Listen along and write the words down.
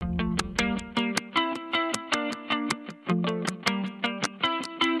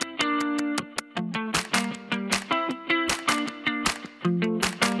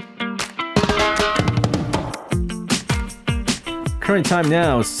current time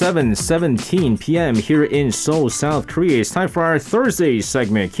now, 7:17 p.m. here in Seoul, South Korea. It's time for our Thursday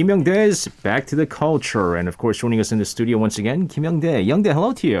segment, Kim Young-dae's Back to the Culture. And of course, joining us in the studio once again, Kim Young-dae. Young-dae,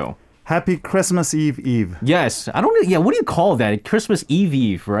 hello to you. Happy Christmas Eve. Yes. I don't know. Yeah, what do you call that? Christmas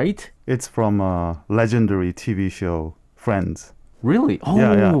Eve, right? It's from a legendary TV show, Friends. Really? Oh,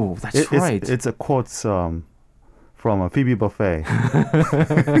 yeah. That's right. It's a quote from a Phoebe Buffay.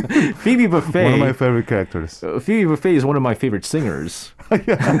 Phoebe Buffay. One of my favorite characters. Phoebe Buffay is one of my favorite singers.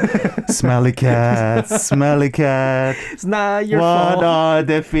 Smelly cat. It's not your fault. What are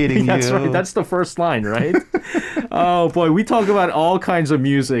they feeding That's you? right. That's the first line, right? Oh, boy. We talk about all kinds of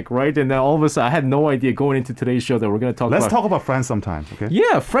music, right? And then all of a sudden, I had no idea going into today's show that we're going to talk Let's about... talk about Friends sometime, okay?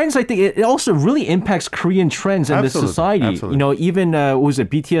 Yeah, Friends, I think it also really impacts Korean trends and the society. Absolutely. You know, even, what was it,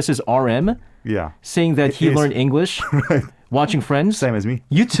 BTS's RM? Yeah. Saying that he learned English Right. watching Friends. Same as me.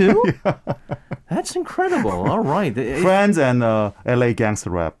 You too? Yeah. That's incredible. All right. Friends and LA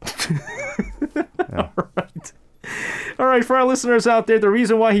gangster rap. Yeah. All right, for our listeners out there, the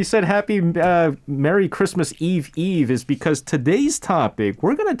reason why he said Happy Merry Christmas Eve is because today's topic,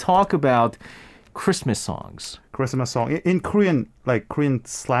 we're going to talk about Christmas songs. Christmas song. In Korean, like Korean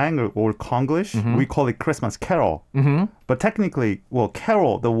slang or Konglish, we call it Christmas carol. Mm-hmm. But technically,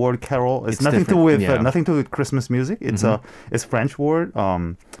 carol, the word carol is nothing to do with Christmas music. It's it's French word.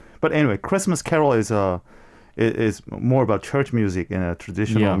 But anyway, Christmas carol is more about church music and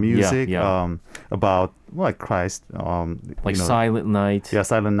traditional music about like Christ, like Silent Night. Yeah,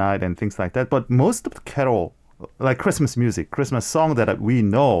 Silent Night and things like that. But most of the carol, like Christmas music, Christmas song that we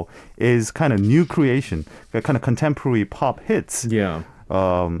know is kind of new creation, kind of contemporary pop hits. Yeah.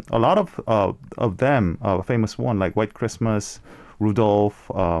 A lot of them, famous one like White Christmas, Rudolph.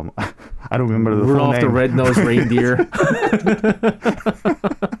 I don't remember the Rudolph full name. the Red-Nosed Reindeer.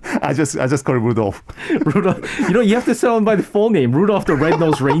 I just call it Rudolph. Rudolph. You know, you have to tell him by the full name. Rudolph the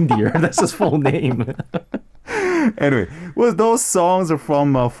Red-Nosed Reindeer. That's his full name. Anyway, those songs are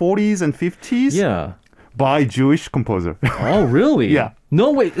from 40s and 50s. Yeah. By Jewish composer. Oh, really? Yeah.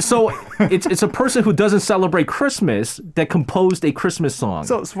 No, wait. So it's a person who doesn't celebrate Christmas that composed a Christmas song.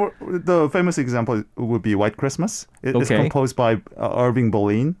 So for the famous example would be White Christmas. It's composed by Irving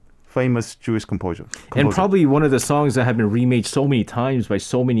Berlin, famous Jewish composer. And probably one of the songs that have been remade so many times by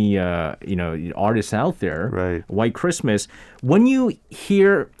so many artists out there. Right. White Christmas. When you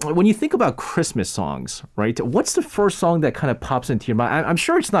think about Christmas songs, right? What's the first song that kind of pops into your mind? I'm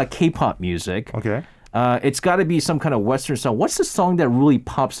sure it's not K-pop music. Okay. It's got to be some kind of Western song. What's the song that really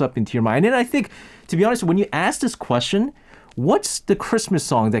pops up into your mind? And I think, to be honest, when you ask this question, what's the Christmas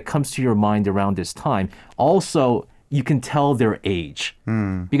song that comes to your mind around this time? Also, you can tell their age.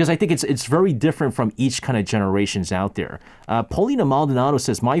 Because I think it's very different from each kind of generations out there. Paulina Maldonado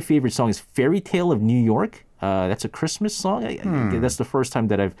says, my favorite song is Fairy Tale of New York. That's a Christmas song. That's the first time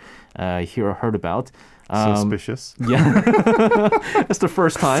that I've heard about. Suspicious. Yeah. That's the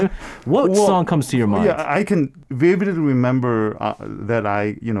first time. What song comes to your mind? Yeah, I can vividly remember that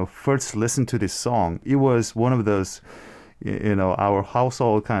I, first listened to this song. It was one of those, our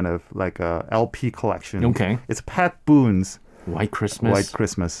household kind of like a LP collection. Okay. It's Pat Boone's White Christmas. White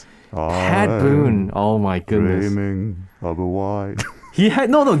Christmas. Pat Boone. Oh my goodness. Dreaming of a white. He had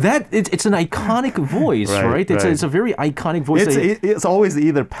it's an iconic voice, right? It's a very iconic voice. It's always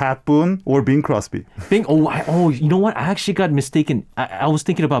either Pat Boone or Bing Crosby. You know what? I actually got mistaken. I was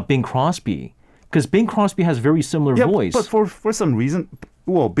thinking about Bing Crosby because Bing Crosby has very similar voice. But for some reason,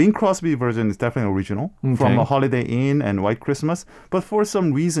 Bing Crosby version is definitely original from a Holiday Inn and White Christmas. But for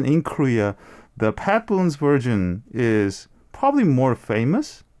some reason in Korea, the Pat Boone's version is probably more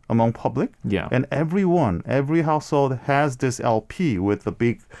famous among public. Yeah. And every household has this LP with the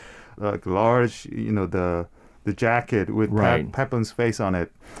big, large, the jacket with Pat Boone's face on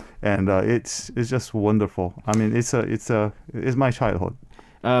it. And it's just wonderful. I mean, it's my childhood.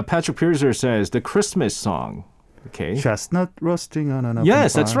 Patrick Piercer says, the Christmas song. Okay. Chestnut roasting on an open fire.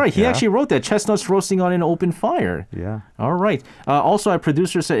 Yes, that's right. He actually wrote that. Chestnuts roasting on an open fire. Yeah. All right. Also, our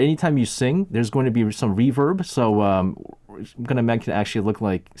producer said anytime you sing, there's going to be some reverb. So I'm going to make it actually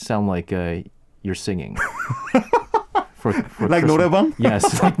sound like you're singing. for like 노래방?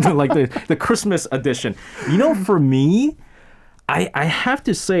 Yes, like the Christmas edition. For me, I have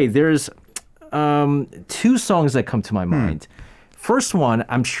to say there's two songs that come to my mind. First one,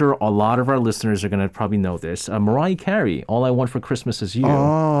 I'm sure a lot of our listeners are going to probably know this. Mariah Carey, All I Want for Christmas Is You.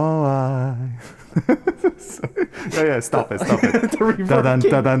 Yeah, stop it. The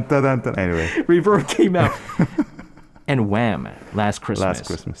reverb Anyway. Reverb came out. And Wham! Last Christmas. Last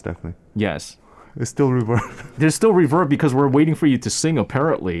Christmas, definitely. Yes. It's still reverb. There's still reverb because we're waiting for you to sing,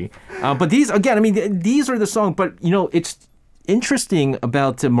 apparently. But these, again, these are the songs, but, interesting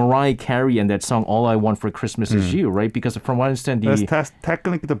about Mariah Carey and that song "All I Want for Christmas Is You," right? Because from what I understand, that's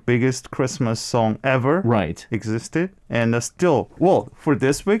technically the biggest Christmas song ever existed, and still, well, for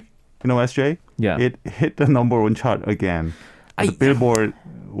this week, SJ, it hit the number one chart again, the Billboard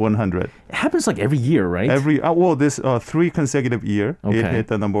 100. It happens like every year, right? This 3 consecutive year, it hit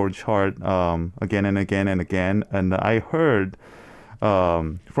the number one chart again and again and again, and I heard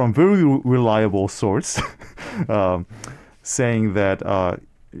from very reliable source. Saying that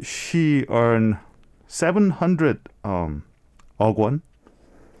she earned 700 won,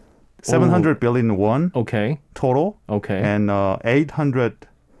 700 billion won total, and 8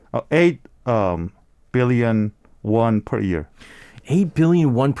 billion won per year. 8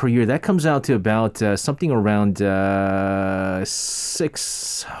 billion won per year. That comes out to about something around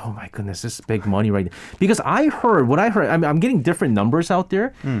 6. Oh my goodness, this is big money right now. Because what I heard, I'm getting different numbers out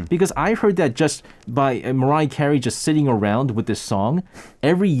there. Because I heard that just by Mariah Carey just sitting around with this song,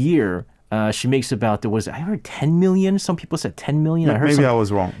 every year she makes about, I heard 10 million. Some people said 10 million. I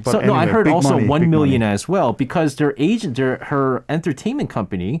was wrong. But anyway, I heard also money, 1 million money. as well, because her entertainment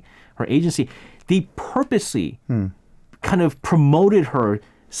company, her agency, they purposely kind of promoted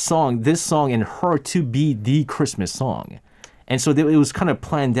this song and her to be the Christmas song. And so it was kind of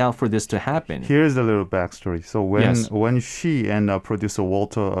planned out for this to happen. Here's a little backstory. So when she and producer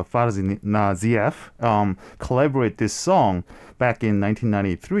Walter Farzanadziev collaborate this song back in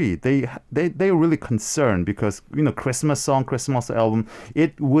 1993, they really concerned because Christmas song, Christmas album,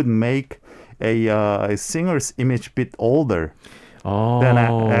 it would make a singer's image a bit older. Than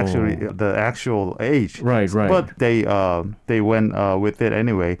actually the actual age. Right. But they went with it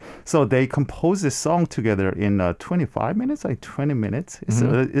anyway. So they composed this song together in 25 minutes, like 20 minutes.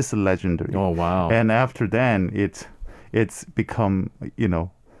 It's legendary. Oh, wow. And after then, it's become,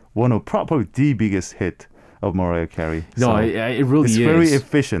 one of probably the biggest hit of Mariah Carey. No, so it really is. It's very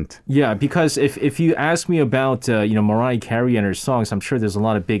efficient. Yeah, because if you ask me about Mariah Carey and her songs, I'm sure there's a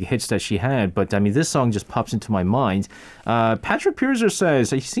lot of big hits that she had, but I mean this song just pops into my mind. Patrick Pierzer says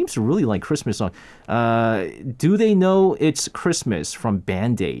he seems to really like Christmas song. Do they know it's Christmas from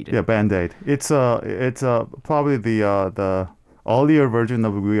Band-Aid? Yeah, Band-Aid. It's probably the earlier version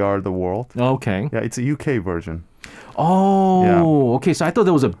of We Are the World. Okay. Yeah, it's a UK version. Okay. So I thought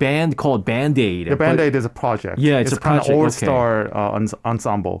there was a band called Band-Aid. The Band-Aid is a project. Yeah, it's a project. Kind of all-star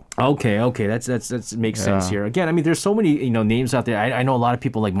ensemble. Okay. That makes sense here. Again, I mean, there's so many names out there. I know a lot of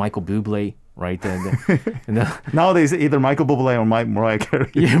people like Michael Bublé, right? Nowadays, either Michael Bublé or Mariah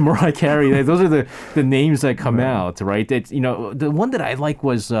Carey. Yeah, Mariah Carey. Those are the names that come out, right? It's, the one that I like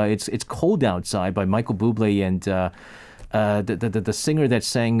was it's Cold Outside by Michael Bublé and the singer that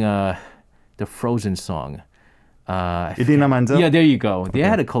sang the Frozen song. Idina Menzel? Yeah, there you go. They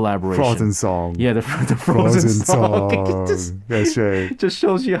had a collaboration. Frozen song. Yeah, the Frozen song. That's right. Just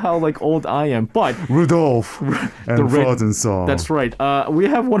shows you how old I am. But Rudolph and Frozen song. That's right. We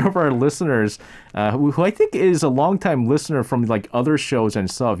have one of our listeners who I think is a longtime listener from other shows and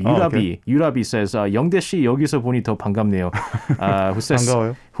stuff. 유라비 says 영대 씨 여기서 보니 더 반갑네요.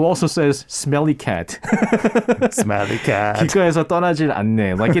 반가워요. Who also says smelly cat. Smelly cat. 기가에서 떠나질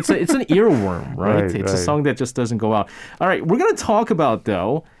않네. It's an earworm, right? It's a song that just doesn't go out. All right, we're going to talk about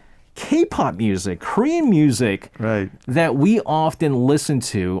though K-pop music, Korean music that we often listen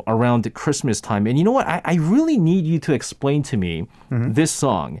to around Christmas time. And you know what? I really need you to explain to me this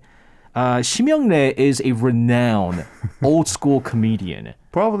song. Kim Young-dae is a renowned old school comedian.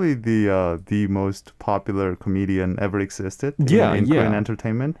 Probably the most popular comedian ever existed in Korean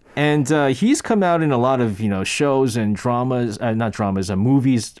entertainment. And he's come out in a lot of shows and dramas, not dramas,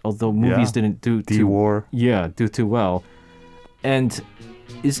 movies. Although movies didn't do too well. And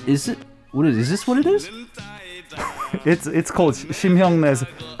is this what it is? It's called Kim Young-dae's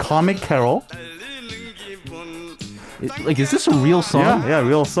Comic Carol. Is this a real song? Yeah,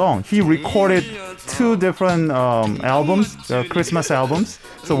 real song. He recorded 2 different albums, Christmas albums.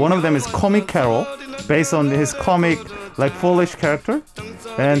 So one of them is Comic Carol, based on his comic, foolish character.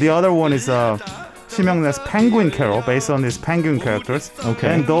 And the other one is Kim Young-dae's Penguin Carol, based on his penguin characters.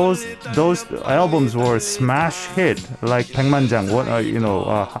 Okay. And those albums were smash hit, like 백만장, 1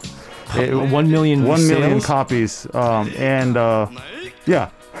 million 1 million sales? copies.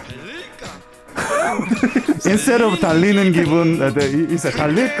 Instead of 달리는 기분, he said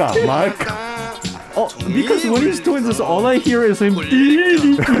달릴까 말까. Because when he's doing this, all I hear is him. Right?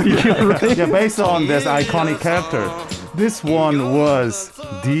 Yeah, based on this iconic character. This one was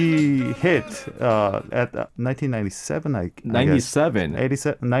the hit at 1997, I guess. 97.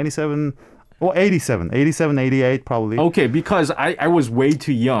 97. Well, 87, 88 probably. Okay, because I was way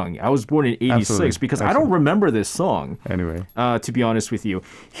too young. I was born in 86 Absolutely. because I don't remember this song. Anyway. To be honest with you.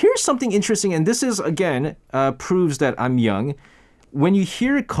 Here's something interesting, and this is, again, proves that I'm young. When you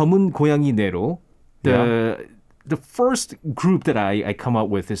hear 검은 고양이 내로, the first group that I come up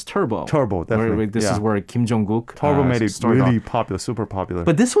with is Turbo. Turbo, definitely. This is where Kim Jong-kook Turbo made it really off. popular, super popular.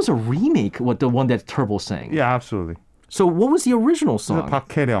 But this was a remake, the one that Turbo sang. Yeah, absolutely. So what was the original song?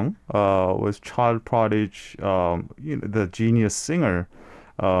 Park Hae-ryung was child prodigy, the genius singer.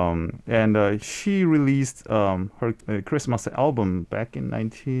 And she released her Christmas album back in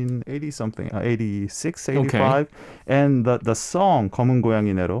 1980 something, 86, 85. Okay. And the song 검은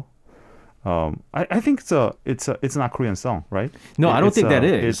고양이 내로, I think it's not a Korean song, right? No, I don't think that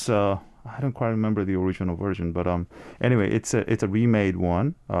is. It's I don't quite remember the original version, but anyway, it's a remade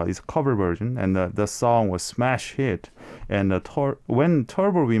one. It's a cover version, and the song was smash hit. And when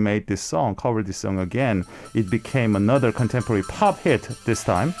Turbo remade this song, covered this song again, it became another contemporary pop hit this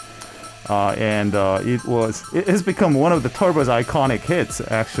time. And it has become one of the Turbo's iconic hits,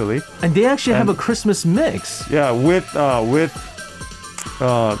 actually. And they actually have a Christmas mix. Yeah, with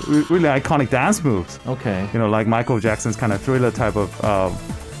really iconic dance moves. Okay. Like Michael Jackson's kind of Thriller type of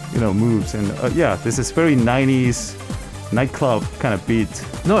moves. And this is very 90s nightclub kind of beat.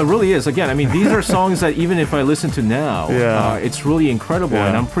 No, it really is. Again, I mean, these are songs that even if I listen to now, it's really incredible.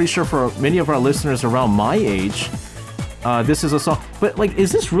 And I'm pretty sure for many of our listeners around my age, this is a song. But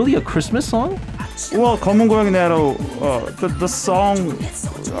is this really a Christmas song? Well, 검은 고양이 내로, the song,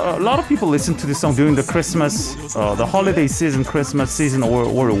 a lot of people listen to this song during the Christmas, the holiday season, Christmas season,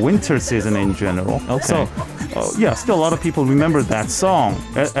 or winter season in general. Okay. So, still a lot of people remember that song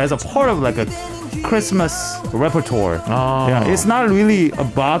as a part of a Christmas repertoire. Oh. Yeah, it's not really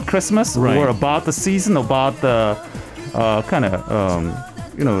about Christmas right. or about the season, about the kind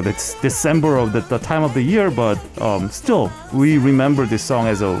of it's December of the time of the year, but still we remember this song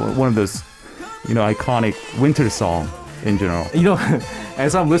as one of those iconic winter song in general.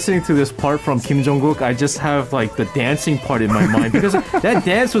 As I'm listening to this part from Kim Jong-kook, I just have the dancing part in my mind because that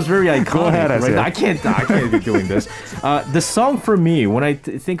dance was very iconic. Go ahead, right? I can't be doing this. The song for me, when I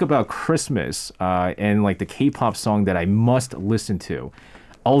think about Christmas and the K-pop song that I must listen to,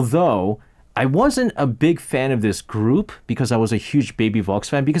 although I wasn't a big fan of this group because I was a huge Baby Vox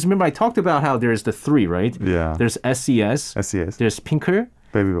fan. Because remember, I talked about how there's the three, right? Yeah. There's SES. There's Pinker.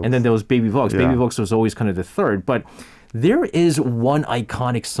 Baby Vox. And then there was Baby Vox. Yeah. Baby Vox was always kind of the third. But there is one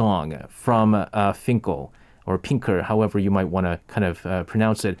iconic song from Finkel or Pinker, however you might want to kind of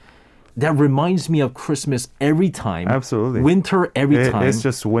pronounce it, that reminds me of Christmas every time. Absolutely. Winter every time. It's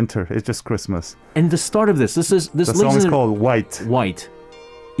just winter. It's just Christmas. And the start of this the song is called White. White.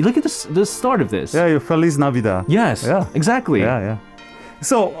 You look at the start of this. Yeah, Feliz Navidad. Yes. Yeah. Exactly. Yeah.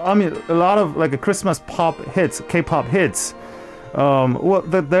 So, I mean, a lot of Christmas pop hits, K-pop hits,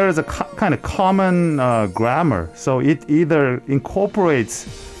 there is a kind of common grammar. So it either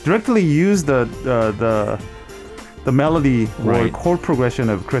directly use the melody or chord progression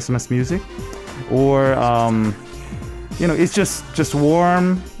of Christmas music, or it's just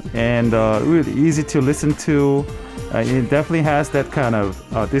warm and really easy to listen to. It definitely has that kind of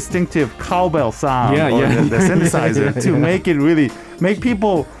distinctive cowbell sound the synthesizer to make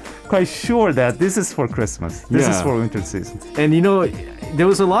people quite sure that this is for Christmas. This is for winter season. And there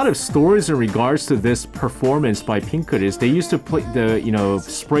was a lot of stories in regards to this performance by Pinker. They used to play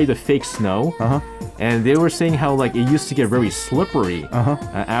spray the fake snow. And they were saying how it used to get very slippery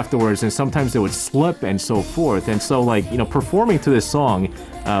afterwards, and sometimes they would slip and so forth. And so performing to this song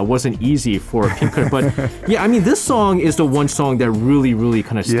wasn't easy for Pinker. But yeah, I mean, this song is the one song that really, really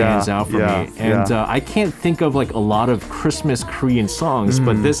kind of stands out for me. And I can't think of a lot of Christmas Korean songs,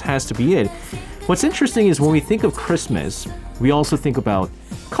 but this has to be it. What's interesting is when we think of Christmas, we also think about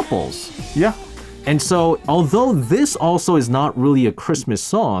couples. Yeah. And so, although this also is not really a Christmas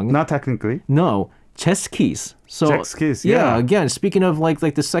song. Not technically. No. Chess Keys. So Chess Keys, yeah. Again, speaking of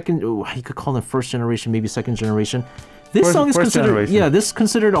the second, you could call them first generation, maybe second generation. This song is considered, generation. This is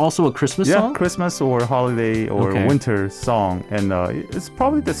considered also a Christmas song? Yeah, Christmas or holiday or winter song. And it's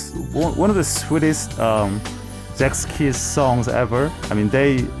probably one of the sweetest Chess Keys songs ever. I mean,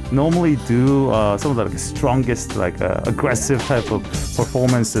 they normally do some of the strongest, aggressive type of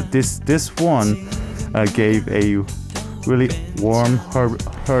performance. This one gave a really warm,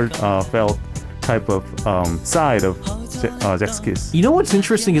 heartfelt type of side of Chess Keys. You know what's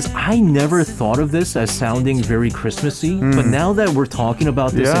interesting is I never thought of this as sounding very Christmassy, but now that we're talking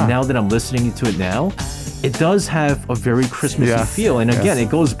about this and now that I'm listening to it now, it does have a very Christmassy feel. And again, it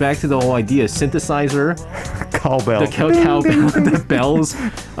goes back to the whole idea: synthesizer, cowbell, the cowbell, the bells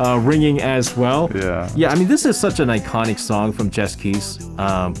ringing as well. Yeah. I mean, this is such an iconic song from Jess Keys.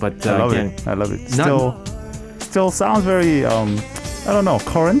 But I love again, it. I love it. Still sounds very I don't know,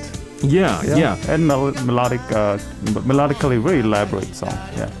 current. Yeah. And melodically very elaborate song.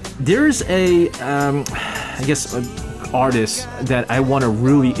 Yeah. There's I guess, artist that I want to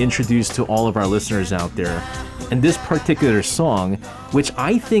really introduce to all of our listeners out there. And this particular song, which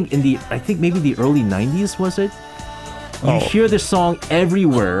I think maybe the early 90s, was it? You hear this song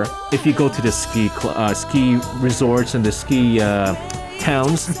everywhere if you go to the ski resorts and the ski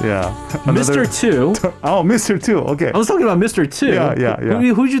towns. Yeah. Mr. 2. Oh, Mr. 2. Okay. I was talking about Mr. 2. Yeah.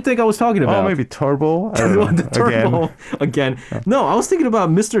 Who'd you think I was talking about? Oh, maybe Turbo. I don't know. The Turbo again. No, I was thinking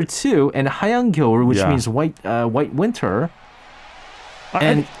about Mr. 2 and 하얀겨울, which means white winter.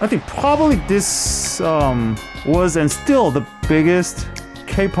 And I think probably this was and still the biggest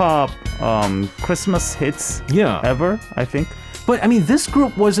K-pop Christmas hits ever, I think. But I mean, this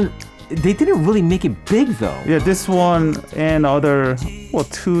group they didn't really make it big though. Yeah, this one and other,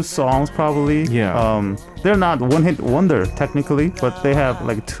 2 songs probably. Yeah. They're not one-hit wonder technically, but they have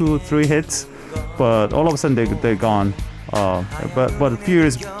like 2-3 hits. But all of a sudden they're gone. But a few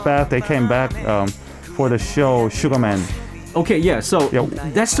years back they came back for the show Sugar Man. Okay, yeah. So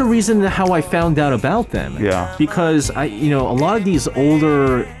that's the reason how I found out about them. Yeah. Because a lot of these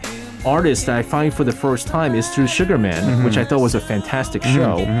older artists that I find for the first time is through Sugar Man, which I thought was a fantastic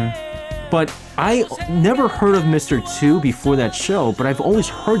show. But I never heard of Mr. 2 before that show, but I've always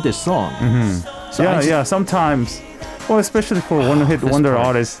heard this song. So sometimes, especially for one-hit wonder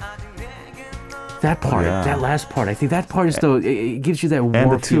artists. That part, that last part, I think that part is it gives you that warm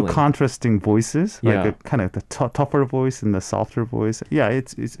feeling. And the 2 contrasting voices, like a kind of the tougher voice and the softer voice. Yeah,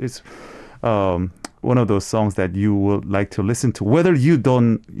 it's one of those songs that you would like to listen to, whether you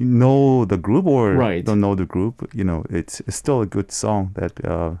don't know the group or don't know the group. It's still a good song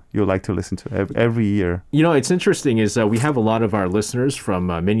that you like to listen to every year. It's interesting is we have a lot of our listeners from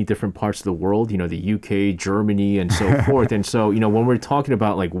many different parts of the world. The UK, Germany, and so forth. And so when we're talking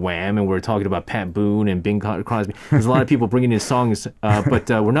about like Wham and we're talking about Pat Boone and Bing Crosby, there's a lot of people bringing in songs, but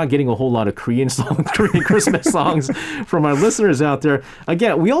we're not getting a whole lot of Korean Christmas songs from our listeners out there.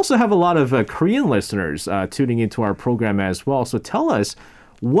 Again, we also have a lot of Korean listeners tuning into our program as well. So tell us,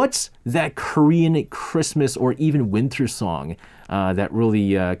 what's that Korean Christmas or even winter song that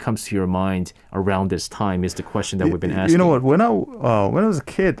really comes to your mind around this time is the question that we've been asking. You know what? When I was a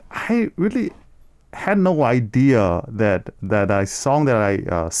kid, I really had no idea that a song that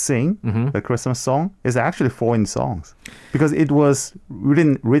I sing, the Christmas song, is actually foreign songs because it was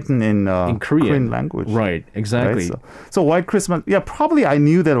written in Korean language. Right, exactly. Right? So White Christmas, probably I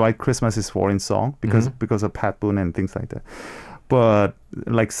knew that White Christmas is foreign song because of Pat Boone and things like that. But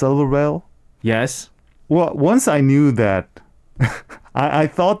like Silver Bell, yes. Well, once I knew that, I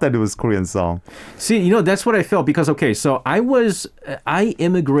thought that it was Korean song. See, that's what I felt because, okay, so I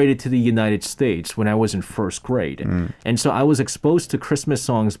immigrated to the United States when I was in first grade. And so I was exposed to Christmas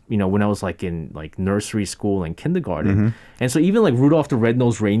songs, when I was like in like nursery school and kindergarten. And so even like Rudolph the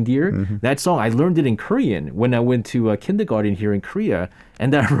Red-Nosed Reindeer, that song, I learned it in Korean when I went to kindergarten here in Korea.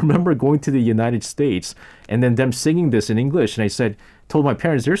 And I remember going to the United States and then them singing this in English. And I told my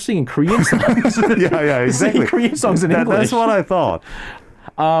parents, they're singing Korean songs. Yeah, exactly. Singing Korean songs in English. That's what I thought.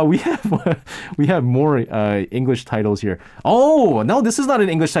 We have more English titles here. Oh, no, this is not an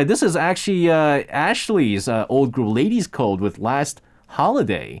English title. This is actually Ashley's old group, Ladies Code, with Last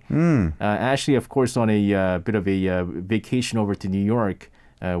Holiday. Ashley, of course, on a bit of a vacation over to New York.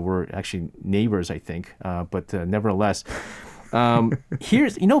 We're actually neighbors, I think. But nevertheless...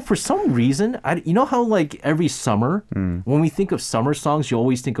 here's, for some reason, how like every summer, when we think of summer songs, you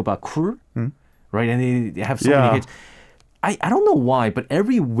always think about 쿨, right? And they have so many hits. I don't know why, but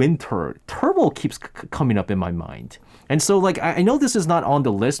every winter, Turbo keeps coming up in my mind. And so like, I know this is not on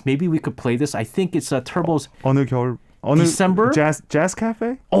the list. Maybe we could play this. I think it's Turbo's 어느 겨울, December? Jazz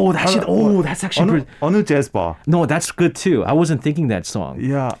Cafe? Oh, that's actually 어느 jazz bar? No, that's good too. I wasn't thinking that song.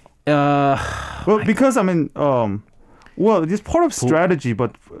 Yeah. Because I mean, well, it's part of strategy,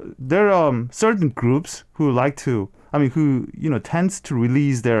 but there are certain groups who tends to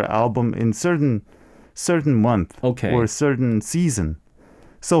release their album in certain month or certain season.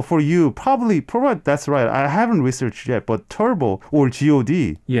 So for you, probably that's right. I haven't researched yet, but Turbo or God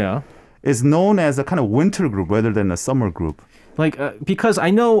is known as a kind of winter group rather than a summer group. Like because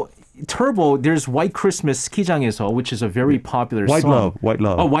I know Turbo, there's White Christmas 스키장에서, which is a very popular song. White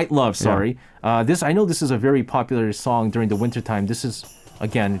Love. Oh, White Love, sorry. I know this is a very popular song during the wintertime. This is,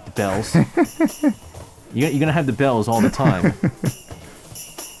 again, the bells. You're gonna have the bells all the time.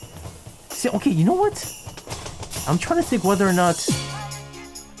 See, okay, you know what? I'm trying to think whether or not.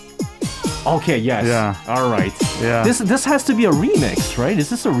 Okay, yes. Yeah. All right. Yeah. This has to be a remix, right? Is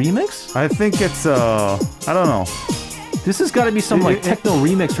this a remix? I think it's I don't know. This has got to be some like techno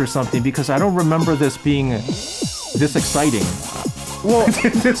remix or something because I don't remember this being this exciting. Well,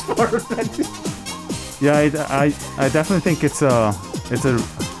 this part of that. yeah, I definitely think it's a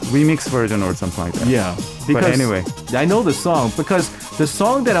remix version or something like that. Yeah. Because but anyway, I know the song because the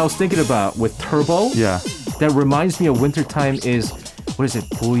song that I was thinking about with Turbo. Yeah. That reminds me of wintertime is. What is it?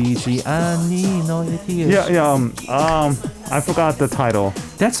 보이지 않니 너의 뒤에. Yeah. I forgot the title.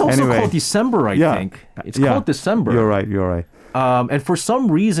 That's also called December, I think. It's called December. You're right. And for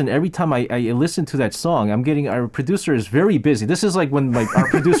some reason, every time I listen to that song, I'm getting our producer is very busy. This is like when our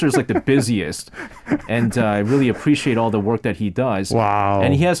producer is like the busiest, and I really appreciate all the work that he does. Wow.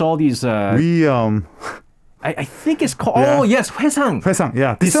 And he has all these. I think it's called. Yeah. Oh yes, 회상. 회상.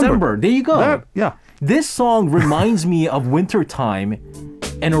 Yeah. December. There you go. Yeah. This song reminds me of wintertime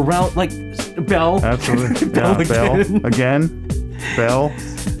and around like Bell. Absolutely. Bell again. Bell.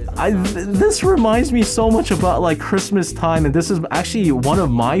 This reminds me so much about like Christmas time, and this is actually one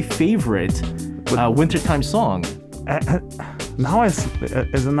of my favorite wintertime song. Now I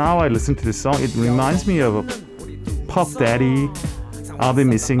listen to this song, it reminds me of Puff Daddy, I'll Be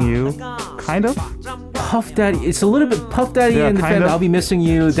Missing You, kind of. Puff Daddy, it's a little bit Puff Daddy and the Fan, I'll Be Missing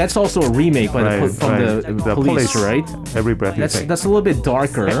You. That's also a remake by the Police, right? Every Breath You Take. That's a little bit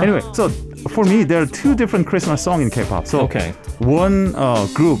darker. Anyway, so for me, there are two different Christmas songs in K-pop. So one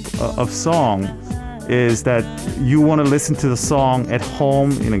group of song is that you want to listen to the song at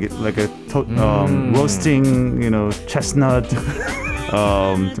home, like a roasting, chestnut,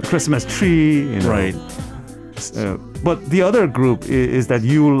 Christmas tree, right. But the other group is that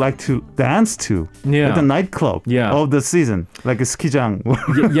you like to dance to at the nightclub of the season, like a skijang.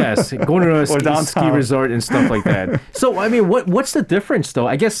 Yes, going to a ski resort and stuff like that. So, I mean, what's the difference, though?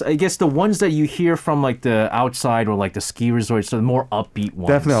 I guess the ones that you hear from like the outside or like the ski resorts are the more upbeat ones.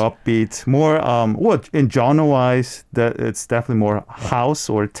 Definitely upbeat. More, in genre-wise, it's definitely more house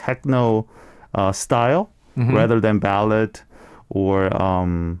or techno style rather than ballad or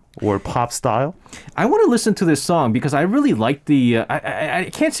pop style. I want to listen to this song because I really like the. I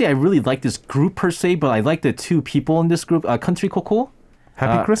can't say I really like this group per se, but I like the two people in this group. Country Coco.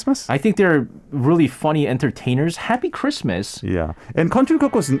 Happy Christmas. I think they're really funny entertainers. Happy Christmas. Yeah, and Country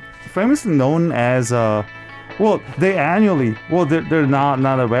Coco is famously known as. They annually. They're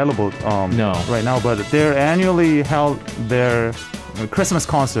not available. No. Right now, but they're annually held their Christmas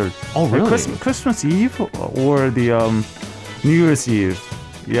concert. Oh, really? Christmas Eve or the. New Year's Eve.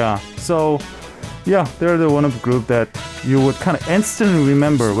 Yeah. So, they're the one of the group that you would kind of instantly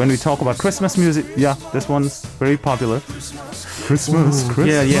remember when we talk about Christmas music. Yeah, this one's very popular. Christmas.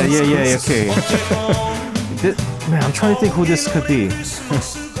 Yeah, okay. Man, I'm trying to think who this could be.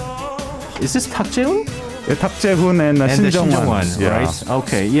 Is this Tak Jae-hoon? Yeah, Tak Jae-hoon and Shin Jung-wan. Right?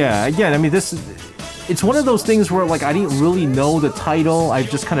 Okay, yeah. Again, I mean, it's one of those things where like I didn't really know the title. I've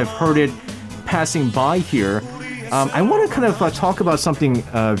just kind of heard it passing by here. I want to kind of talk about something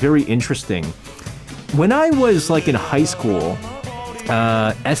very interesting. When I was like in high school,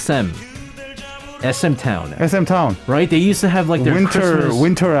 SM Town, right? They used to have like their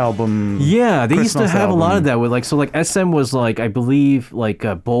winter album. Yeah, they Christmas used to have album. a lot of that. With like SM was like I believe like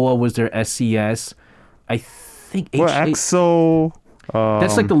BoA was their SCS. I think EXO.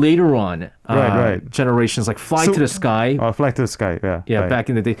 That's like the later on right. generations, like Fly to the Sky. Fly to the Sky, yeah. Yeah, right. back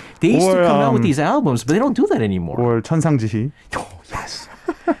in the day. They used to come out with these albums, but they don't do that anymore. Or 천상지휘. Oh, yes.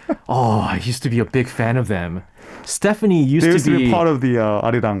 I used to be a big fan of them. Stephanie used to be part of the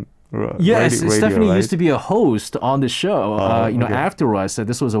Arirang Yes, radio, Stephanie right? used to be a host on the show, after us.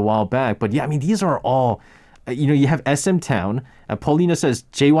 This was a while back. But yeah, I mean, these are all, you have SM Town. Paulina says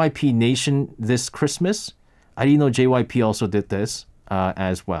JYP Nation this Christmas. I didn't know JYP also did this.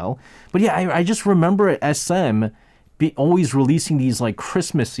 As well. But yeah, I just remember SM always releasing these like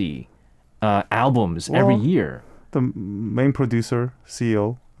Christmassy albums every year. The main producer,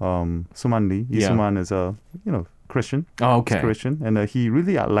 CEO, Suman Lee. Suman is a Christian. Oh, okay. He's Christian, and he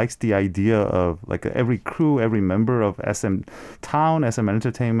really likes the idea of like every crew, every member of SM Town, SM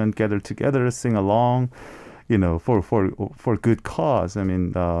Entertainment gather together, sing along, for good cause. I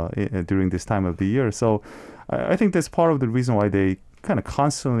mean, during this time of the year. So I think that's part of the reason why they kind of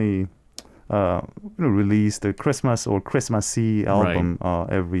constantly release the Christmas or Christmassy album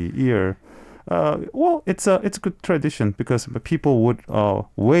every year. It's a good tradition because people would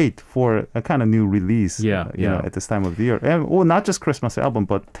wait for a kind of new release at this time of the year. And not just Christmas album,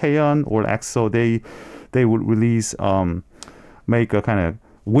 but Taeyeon or EXO, they would release, make a kind of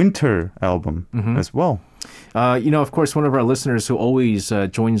winter album as well. Of course, one of our listeners who always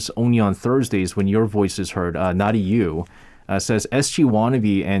joins only on Thursdays when your voice is heard, Nadi Yu, says SG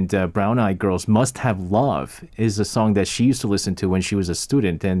Wannabe and Brown Eyed Girls Must Have Love is a song that she used to listen to when she was a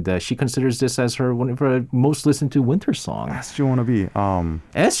student, and she considers this as one of her most listened to winter songs. SG Wannabe.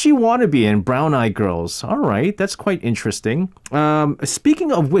 SG Wannabe and Brown Eyed Girls. All right, that's quite interesting.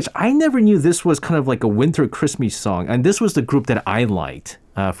 Speaking of which, I never knew this was kind of like a winter Christmas song, and this was the group that I liked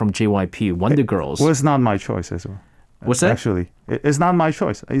from JYP, Wonder Girls. Well, it's not my choice as well. What's that? Actually, it's not my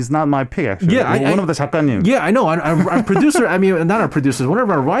choice. It's not my pick, actually. Yeah, one of the 작가님. Yeah, I know. Our producer, I mean, not our producers, one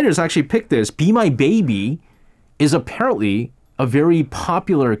of our writers actually picked this. Be My Baby is apparently a very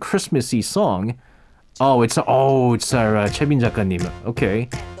popular Christmassy song. It's our 최빈 작가님. Okay.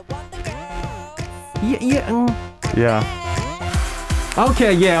 Yeah.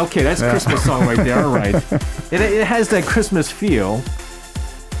 Okay, that's a Christmas song right there. All right. It has that Christmas feel.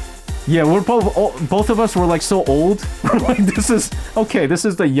 Yeah, we're both of us were like so old. Like this is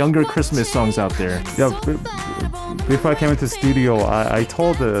the younger Christmas songs out there. Yeah, before I came into the studio, I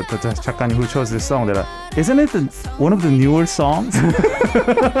told the 작가님 who chose this song that isn't it one of the newer songs?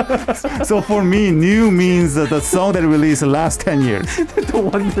 So for me, new means the song that released the last 10 years. The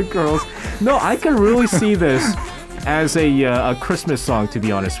Wonder Girls. No, I can really see this as a Christmas song, to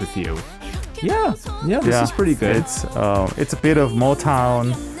be honest with you. Yeah, this is pretty good. It's a bit of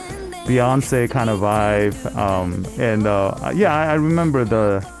Motown, Beyonce kind of vibe, I remember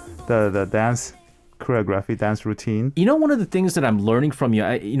the dance choreography, dance routine. One of the things that I'm learning from you,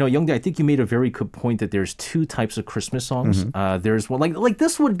 Young-dae, I think you made a very good point that there's two types of Christmas songs. There's one like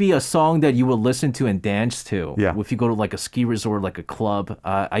this would be a song that you would listen to and dance to. Yeah. If you go to like a ski resort, like a club.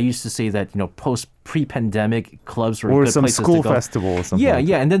 I used to say that pre-pandemic clubs were or good some places school to go. festival or something.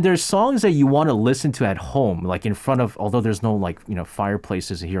 Yeah, and then there's songs that you want to listen to at home, like in front of, although there's no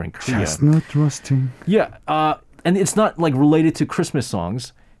fireplaces here in Korea. Chestnut roasting. Yeah, and it's not like related to Christmas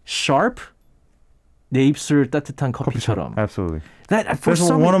songs. Sharp. 내 입술 따뜻한 커피처럼. Absolutely. That's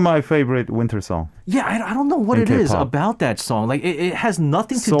one of my favorite winter songs. Yeah, I don't know what it is about that song. Like it has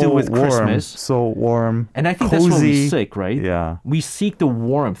nothing to do with warm, Christmas. So warm. And I think cozy. that's what we seek, right? Yeah. We seek the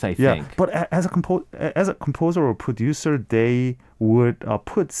warmth, I think. But as a composer or producer, they would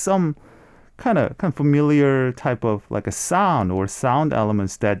put some kind of familiar type of like a sound or sound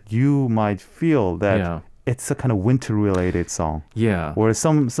elements that you might feel that it's a kind of winter related song. Yeah. Or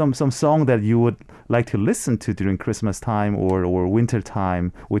some song that you would like to listen to during Christmas time or winter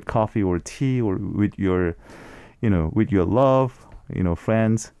time with coffee or tea or with your love,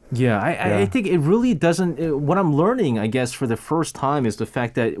 friends. Yeah, I think it really doesn't. What I'm learning, I guess, for the first time is the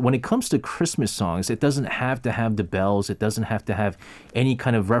fact that when it comes to Christmas songs, it doesn't have to have the bells. It doesn't have to have any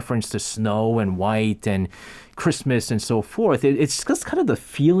kind of reference to snow and white and Christmas and so forth. It's just kind of the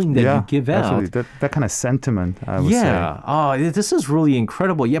feeling that you give out. Absolutely. That kind of sentiment, I would say. Yeah. This is really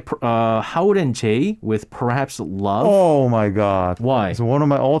incredible. Yeah, Howard and Jay with Perhaps Love. Oh, my God. Why? It's one of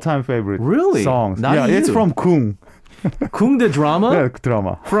my all-time favorite songs. Not it's from Kung. Kung the drama? Yeah,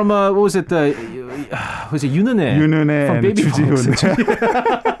 drama. From, what was it? Was it 윤은혜? 윤은혜 from and Baby 주지훈.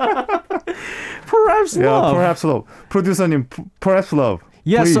 Perhaps Love. Yeah, Perhaps Love. Producer님, Perhaps Love.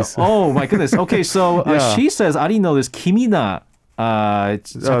 Yes. Please. Oh, my goodness. Okay, so she says, I didn't know this, 김이나 the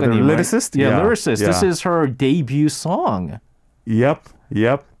lyricist? Right? Yeah, lyricist. Yeah. This is her debut song. Yep.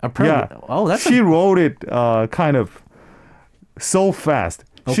 Apparently, she wrote it kind of so fast.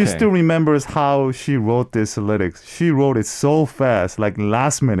 Okay. She still remembers how she wrote this lyrics. She wrote it so fast, like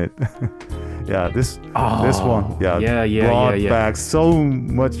last minute. This one, brought back so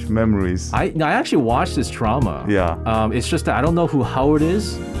much memories. I actually watched this drama. Yeah. It's just that I don't know who Howard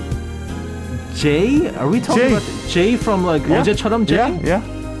is. Jay? Are we talking about Jay from like 어제처럼 Jay?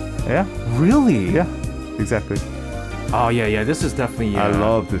 Yeah. Really? Yeah. Exactly. Oh yeah. This is definitely. I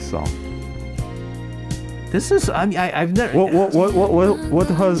love this song. This is. I mean, I've never. What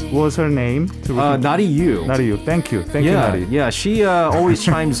was her name? Nadi Yu. Nadi Yu. Thank you, Nadi. Yeah. She always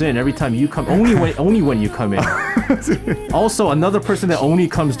chimes in every time you come. Only when you come in. Also, another person that only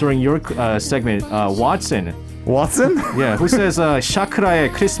comes during your segment, Watson. Watson? Yeah, who says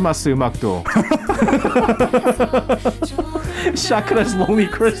샤크라의 크리스마스 음악도. Shakra's Lonely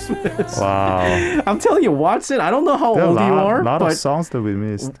Christmas. Wow. I'm telling you, Watson, I don't know how old you are, a lot but of songs that we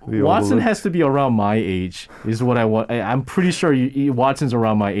missed. Watson has to be around my age, is what I want. I'm pretty sure Watson's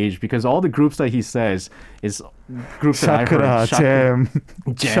around my age because all the groups that he says is groups that I heard. Jam,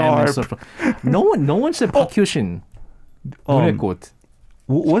 and stuff. No one said Park Hyoshin.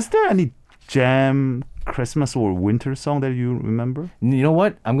 Was there any Jam Christmas or winter song that you remember? You know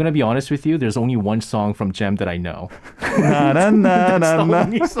what? I'm gonna be honest with you. There's only one song from Gem that I know. Na, na, na, That's the na, na.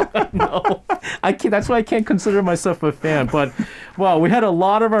 only song I know. That's why I can't consider myself a fan. But well, we had a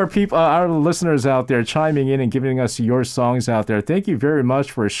lot of our people, our listeners out there chiming in and giving us your songs out there. Thank you very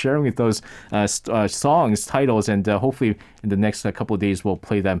much for sharing with those songs, titles, and hopefully in the next couple of days we'll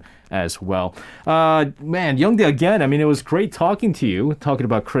play them as well. Man, Young-dae again. I mean, it was great talking to you, talking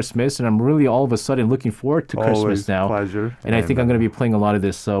about Christmas, and I'm really all of a sudden looking forward to Christmas Always now. Pleasure. And I think I'm going to be playing a lot of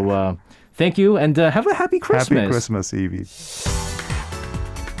this. So thank you, and have a happy Christmas. Happy Christmas, Evie.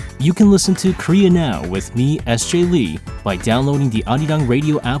 You can listen to Korea Now with me, SJ Lee, by downloading the Arirang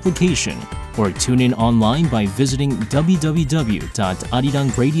Radio application or tune in online by visiting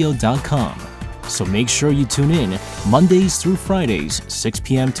www.arirangradio.com. So make sure you tune in Mondays through Fridays, 6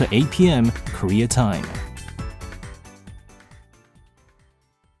 p.m. to 8 p.m. Korea time.